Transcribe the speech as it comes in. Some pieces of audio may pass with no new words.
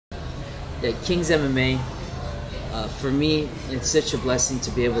Yeah, Kings MMA. For me, it's such a blessing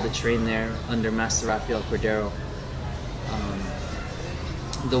to be able to train there under Master Rafael Cordero.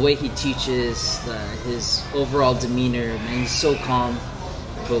 The way he teaches, his overall demeanor, man, he's so calm.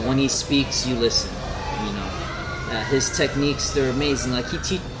 But when he speaks, you listen. You know, his techniques, they're amazing. Like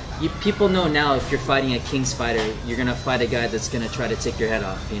people know now if you're fighting a Kings fighter, you're gonna fight a guy that's gonna try to take your head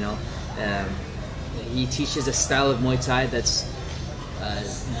off. You know, he teaches a style of Muay Thai that's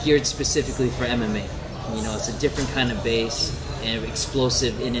geared specifically for MMA. You know, it's a different kind of base and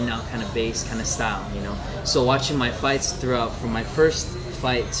explosive in and out kind of base kind of style. You know, so watching my fights throughout, from my first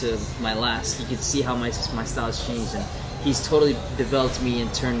fight to my last, you could see how my style has changed, and he's totally developed me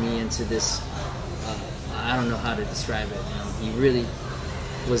and turned me into this. I don't know how to describe it. You know, he really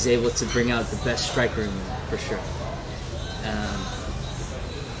was able to bring out the best striker in me, for sure.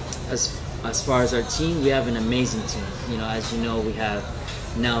 As far as our team, we have an amazing team. You know, as you know, we have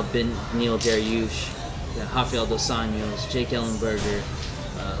now Neil Dariush, Rafael Dos Anjos, Jake Ellenberger,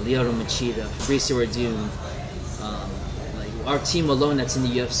 Lyoto Machida, Fabricio Verdun. Like our team alone that's in the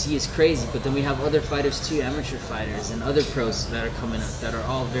UFC is crazy, but then we have other fighters too, amateur fighters and other pros that are coming up that are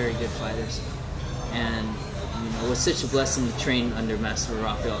all very good fighters. And you know, it was such a blessing to train under Master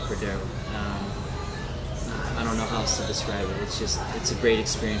Rafael Cordero. I don't know how else to describe it. It's a great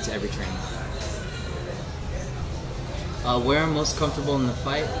experience every training. Where I'm most comfortable in the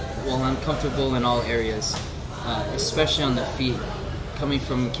fight? Well, I'm comfortable in all areas, especially on the feet. Coming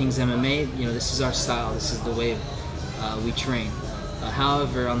from Kings MMA, you know, this is our style. This is the way we train.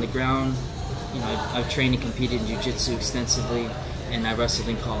 However, on the ground, you know, I've trained and competed in jiu-jitsu extensively, and I wrestled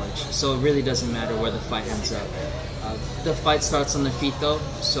in college. So it really doesn't matter where the fight ends up. The fight starts on the feet though,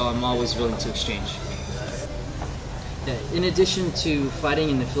 so I'm always willing to exchange. In addition to fighting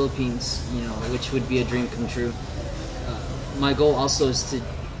in the Philippines, you know, which would be a dream come true, my goal also is to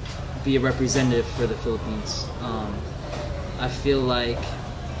be a representative for the Philippines. I feel like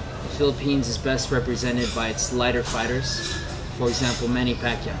the Philippines is best represented by its lighter fighters. For example, Manny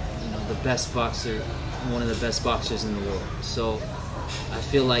Pacquiao, you know, the best boxer, one of the best boxers in the world. So I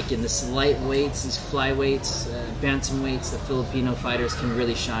feel like in this lightweights, these flyweights, bantamweights, the Filipino fighters can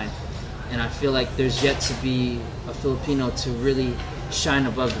really shine. And I feel like there's yet to be a Filipino to really shine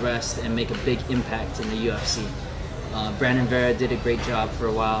above the rest and make a big impact in the UFC. Brandon Vera did a great job for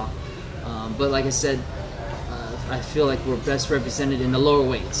a while. But like I said, I feel like we're best represented in the lower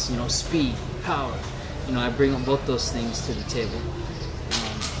weights, you know, speed, power. You know, I bring up both those things to the table.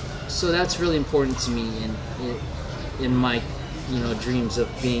 So that's really important to me in my, you know, dreams of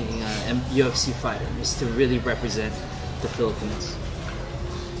being a UFC fighter, is to really represent the Philippines.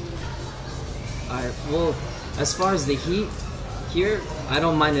 Well, as far as the heat here, I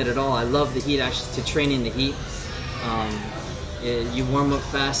don't mind it at all. I love the heat, actually, to train in the heat. You warm up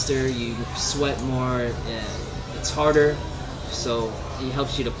faster, you sweat more, it's harder, so it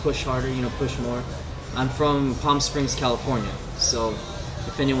helps you to push harder, you know, push more. I'm from Palm Springs, California, so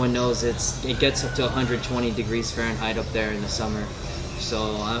if anyone knows, it gets up to 120 degrees Fahrenheit up there in the summer,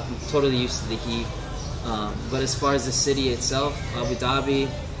 so I'm totally used to the heat. But as far as the city itself, Abu Dhabi,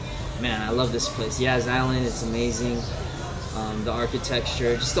 man, I love this place. Yas Island, it's amazing. The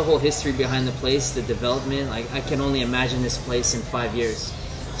architecture, just the whole history behind the place, the development. Like, I can only imagine this place in 5 years.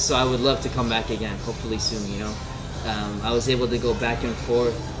 So I would love to come back again, hopefully soon, you know. I was able to go back and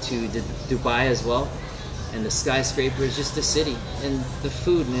forth to Dubai as well. And the skyscrapers, just the city. And the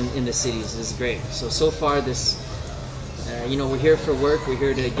food in the cities is great. So far this, you know, we're here for work. We're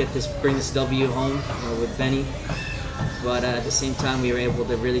here to bring this W home with Benny. But at the same time, we were able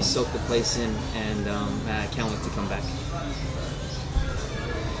to really soak the place in, and I can't wait to come back.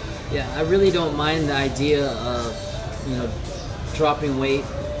 Yeah, I really don't mind the idea of, you know, dropping weight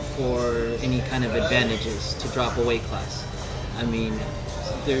for any kind of advantages, to drop a weight class. I mean,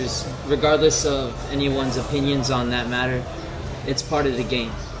 regardless of anyone's opinions on that matter, it's part of the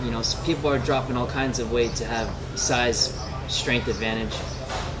game. You know, so people are dropping all kinds of weight to have size, strength advantage,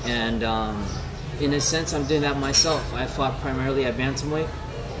 and in a sense, I'm doing that myself. I fought primarily at bantamweight,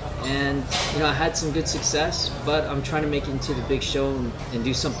 and you know, I had some good success, but I'm trying to make it into the big show and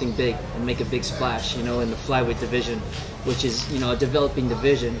do something big and make a big splash, you know, in the flyweight division, which is, you know, a developing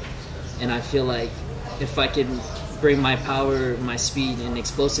division. And I feel like if I can bring my power, my speed, and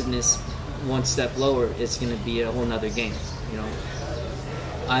explosiveness one step lower, it's going to be a whole nother game. You know,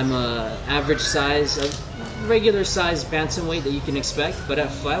 I'm a average size, a regular size bantamweight that you can expect, but at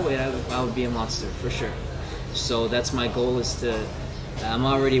flyweight, I would be a monster for sure. So that's my goal, is to. I'm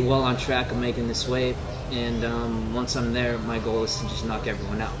already well on track of making this weight, and once I'm there, my goal is to just knock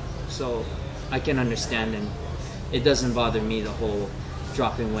everyone out. So I can understand, and it doesn't bother me, the whole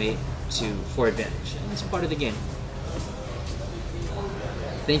dropping weight. for advantage, and it's part of the game.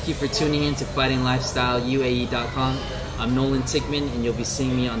 Thank you for tuning in to FightingLifestyleUAE.com. I'm Nolan Ticman, and you'll be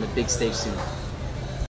seeing me on the big stage soon.